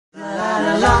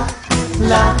la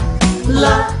la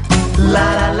la la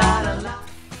la la la.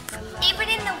 Even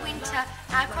in the winter,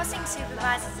 our crossing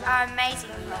supervisors are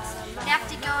amazing because they have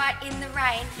to go out in the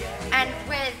rain and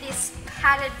wear this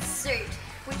padded suit,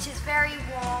 which is very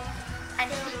warm and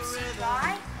keeps you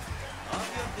dry.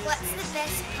 What's the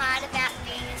best part about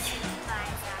being a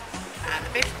supervisor?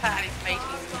 The best part is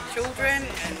meeting children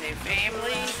and their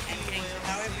families and getting to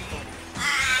know everybody.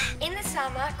 In the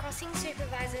summer, crossing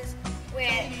supervisors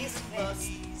wear this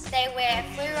vest. They wear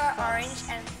fluoro orange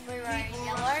and fluoro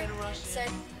yellow, so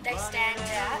they stand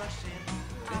out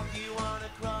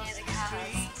near the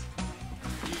cars.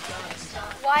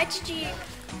 Why did you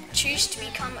choose to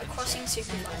become a crossing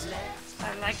supervisor?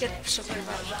 I like it,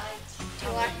 supervisor. Do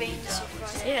you like being the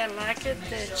supervisor? Yeah, I like it.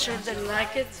 The children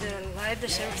like it. They like the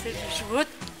everything is good.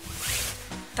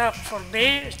 Tough for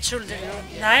me. Children are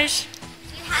nice. Do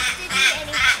you have to do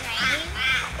any training?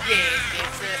 Yes,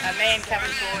 a man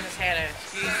coming forward us how to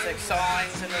use the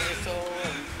signs and the whistle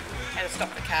and how to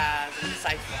stop the cars in a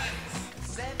safe way.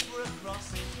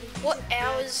 What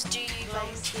hours do you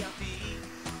volunteer?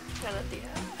 Well,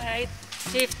 at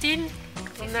 8:15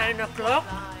 to 9 o'clock.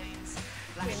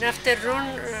 In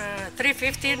afternoon,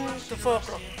 3:15 to 4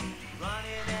 o'clock.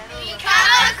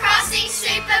 Become a crossing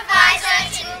supervisor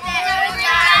today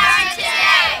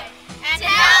and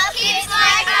help kids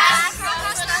like us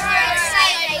cross the road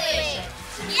safely.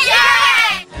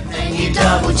 Yay! And then you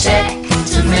double check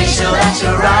to make sure that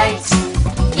you're right.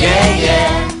 Yeah, yeah.